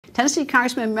Tennessee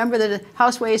Congressman, member of the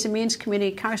House Ways and Means Committee,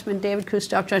 Congressman David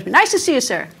Kustoff joins me. Nice to see you,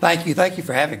 sir. Thank you. Thank you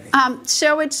for having me.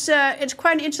 So it's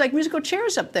quite an like musical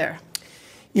chairs up there.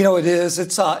 You know, it is.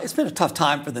 It's been a tough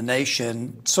time for the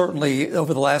nation. Certainly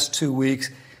over the last 2 weeks,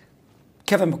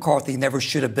 Kevin McCarthy never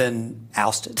should have been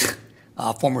ousted.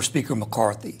 Former Speaker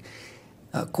McCarthy.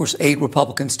 Of course, 8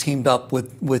 Republicans teamed up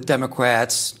with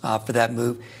Democrats for that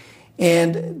move,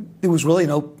 and there was really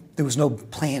no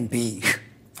plan B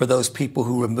for those people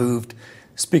who removed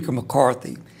Speaker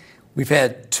McCarthy. We've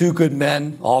had 2 good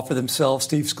men offer themselves,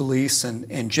 Steve Scalise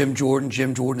and Jim Jordan.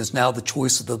 Jim Jordan is now the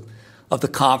choice of the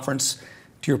conference.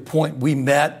 To your point, we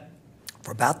met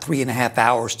for about 3.5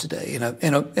 hours today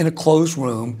in a closed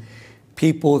room.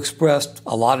 People expressed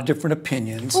a lot of different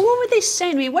opinions. Well, what were they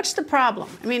saying? I mean, what's the problem?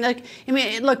 I mean,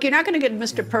 look, you're not going to get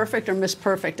Mr. Perfect or Miss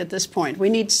Perfect at this point. We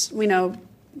need,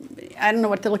 I don't know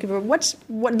what they're looking for.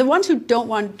 The ones who don't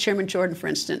want Chairman Jordan, for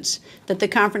instance, that the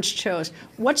conference chose,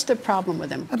 what's the problem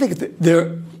with him? I think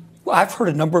I've heard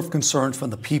a number of concerns from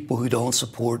the people who don't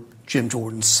support Jim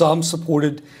Jordan. Some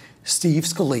supported Steve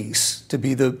Scalise to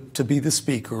be the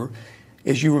speaker.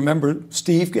 As you remember,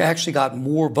 Steve actually got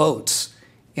more votes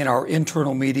in our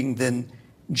internal meeting than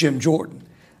Jim Jordan.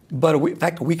 But in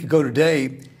fact, a week ago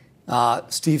today,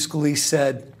 Steve Scalise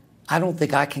said, I don't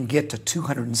think I can get to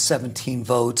 217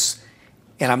 votes,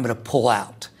 and I'm going to pull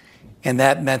out. And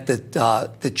that meant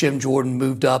that Jim Jordan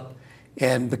moved up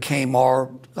and became our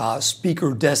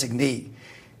speaker designee.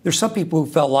 There's some people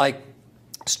who felt like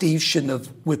Steve shouldn't have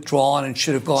withdrawn and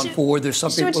should have gone forward. There's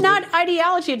some people. So it's not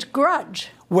ideology, it's grudge.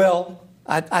 Well,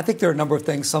 I think there are a number of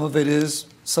things. Some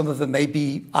of it may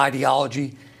be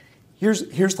ideology.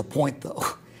 Here's the point,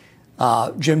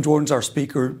 though. Jim Jordan's our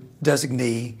speaker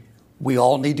designee. We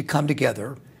all need to come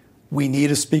together. We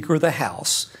need a Speaker of the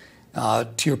House.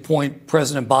 To your point,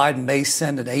 President Biden may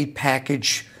send an aid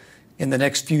package in the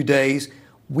next few days.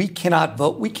 We cannot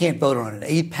vote. We can't vote on an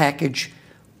aid package.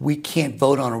 We can't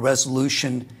vote on a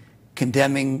resolution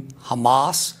condemning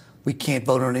Hamas. We can't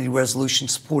vote on any resolution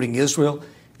supporting Israel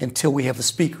until we have a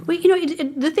speaker. Well,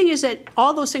 the thing is that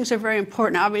all those things are very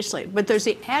important, obviously, but there's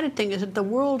the added thing is that the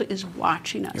world is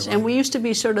watching us, right. And we used to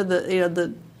be sort of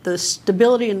the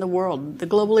stability in the world, the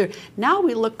global leader. Now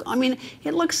we look. I mean,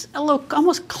 it looks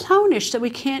almost clownish that we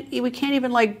can't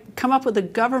even like come up with a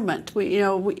government.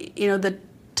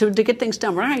 To get things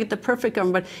done. We're not going to get the perfect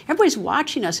government, but everybody's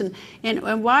watching us, and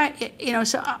why?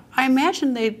 So I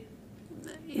imagine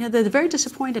they're very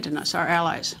disappointed in us, our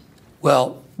allies.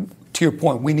 Well, to your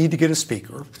point, we need to get a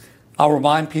speaker. I'll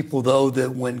remind people, though,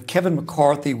 that when Kevin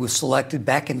McCarthy was selected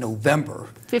back in November,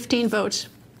 15 votes.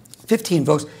 15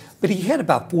 votes, but he had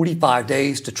about 45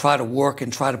 days to try to work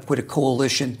and try to put a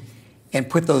coalition and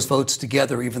put those votes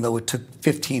together, even though it took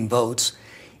 15 votes.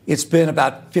 It's been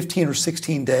about 15 or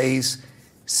 16 days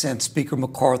since Speaker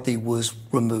McCarthy was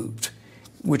removed,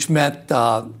 which meant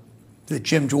that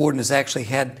Jim Jordan has actually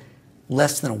had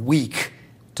less than a week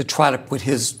to try to put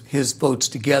his votes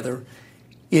together.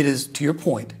 It is, to your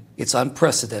point, it's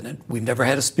unprecedented. We've never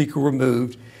had a speaker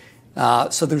removed,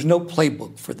 so there's no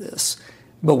playbook for this.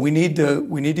 But we need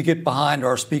to get behind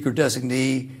our speaker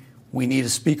designee. We need a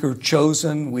speaker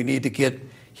chosen. We need to get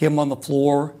him on the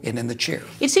floor and in the chair.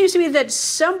 It seems to me that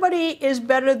somebody is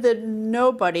better than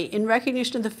nobody in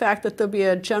recognition of the fact that there'll be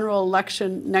a general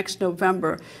election next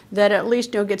November, that at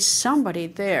least get somebody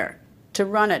there to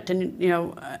run it,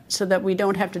 and so that we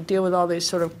don't have to deal with all these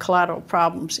sort of collateral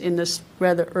problems in this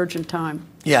rather urgent time.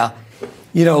 Yeah,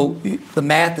 the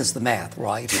math is the math,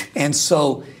 right? And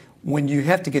so when you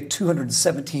have to get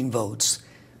 217 votes,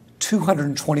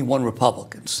 221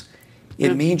 Republicans,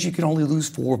 it means you can only lose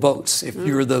 4 votes if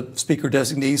you're the speaker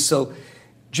designee. So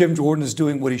Jim Jordan is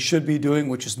doing what he should be doing,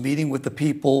 which is meeting with the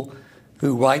people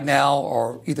who right now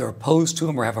are either opposed to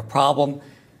him or have a problem,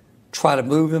 try to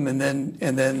move him, and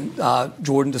then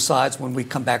Jordan decides when we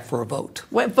come back for a vote.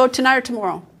 What, vote tonight or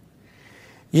tomorrow?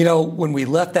 When we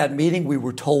left that meeting, we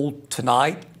were told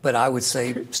tonight, but I would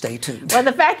say stay tuned. Well,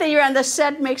 the fact that you're on the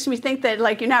set makes me think that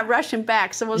you're not rushing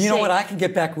back, so we'll see. You know what? I can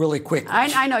get back really quickly.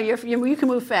 I know. You can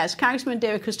move fast. Congressman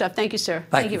David Kustoff, thank you, sir.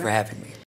 Thank you for having me.